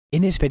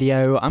In this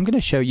video, I'm going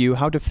to show you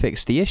how to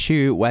fix the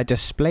issue where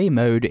display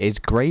mode is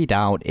grayed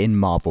out in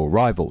Marvel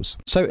Rivals.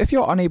 So if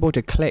you're unable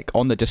to click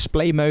on the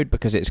display mode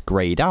because it's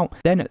grayed out,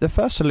 then the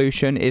first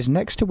solution is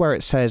next to where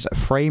it says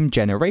frame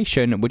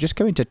generation, we're just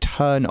going to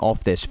turn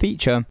off this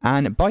feature,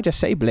 and by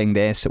disabling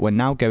this, we're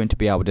now going to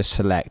be able to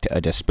select a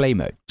display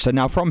mode. So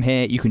now from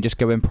here, you can just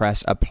go and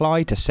press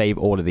apply to save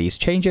all of these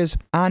changes,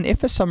 and if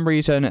for some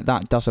reason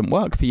that doesn't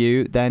work for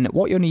you, then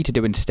what you'll need to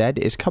do instead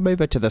is come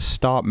over to the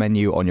start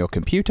menu on your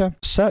computer,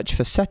 search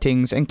for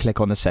settings and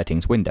click on the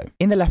settings window.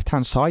 In the left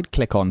hand side,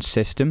 click on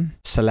system,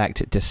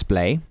 select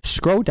display,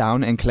 scroll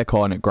down and click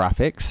on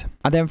graphics,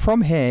 and then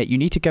from here you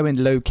need to go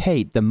and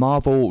locate the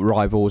Marvel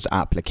Rivals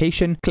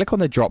application, click on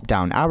the drop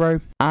down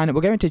arrow, and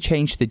we're going to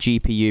change the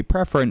GPU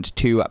preference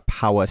to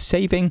power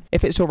saving.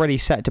 If it's already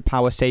set to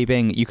power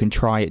saving, you can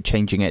try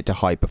changing it to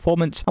high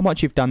performance, and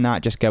once you've done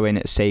that, just go in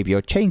and save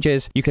your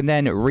changes. You can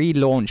then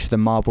relaunch the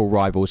Marvel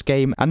Rivals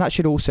game, and that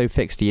should also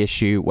fix the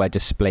issue where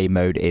display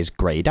mode is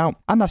grayed out.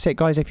 And that's it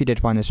guys. If you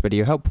did find this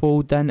video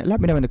helpful, then let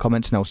me know in the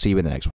comments and I'll see you in the next one.